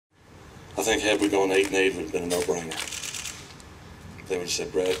I think had we gone 8-8, it would have been a no-brainer. They would have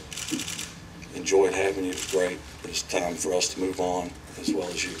said, Brett, enjoyed having you, great. It's time for us to move on as well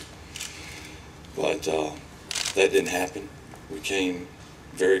as you. But that didn't happen. We came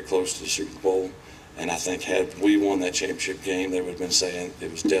very close to the Super Bowl, and I think had we won that championship game, they would have been saying it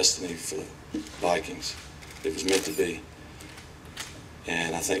was destiny for the Vikings. It was meant to be.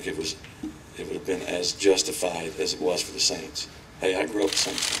 And I think it would have been as justified as it was for the Saints. Hey, I grew up a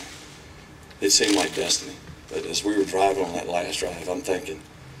Saints fan. It seemed like destiny. But as we were driving on that last drive, I'm thinking,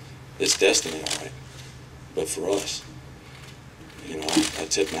 it's destiny, all right. But for us, you know, I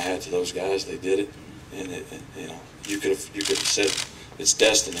tipped my hat to those guys. They did it, and you know, you could have said it's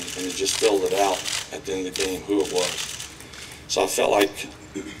destiny, and it just filled it out at the end of the game who it was. So I felt like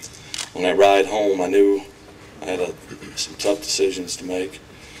on that ride home, I knew I had some tough decisions to make.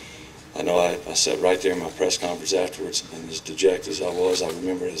 I know I sat right there in my press conference afterwards, and as dejected as I was, I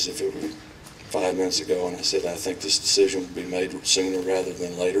remember it as if it were 5 minutes ago, and I said, I think this decision will be made sooner rather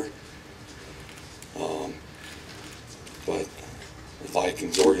than later. But the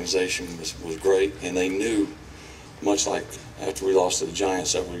Vikings organization was great, and they knew, much like after we lost to the Giants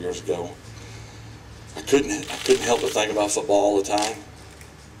several years ago, I couldn't help but think about football all the time,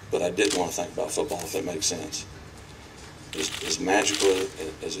 but I didn't want to think about football, if that makes sense. As magical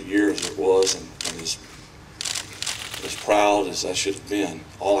as a year as it was, and as proud as I should have been,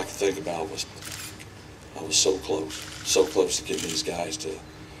 all I could think about was I was so close to getting these guys to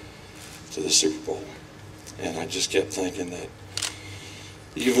the Super Bowl. And I just kept thinking that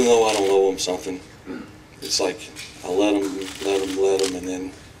even though I don't owe them something, it's like I let them, and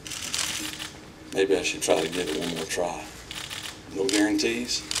then maybe I should try to give it one more try. No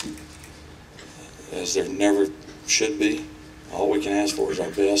guarantees, as there never should be. All we can ask for is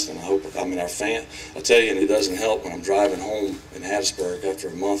our best, and I hope, I mean, I tell you, and it doesn't help when I'm driving home in Hattiesburg after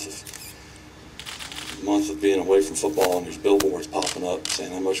a month of being away from football, and there's billboards popping up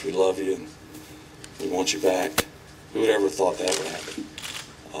saying how much we love you and we want you back. Who would ever thought that would happen?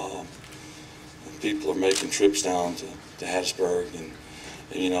 People are making trips down to Hattiesburg, and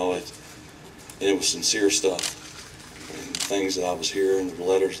you know, it was sincere stuff. And the things that I was hearing, the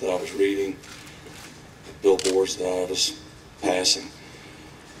letters that I was reading, the billboards that I was passing,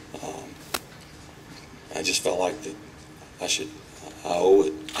 I just felt like that I owe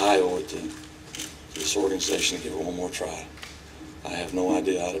it to this organization to give it one more try. I have no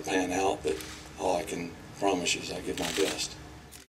idea how to pan out, but all I can promise you is I give my best.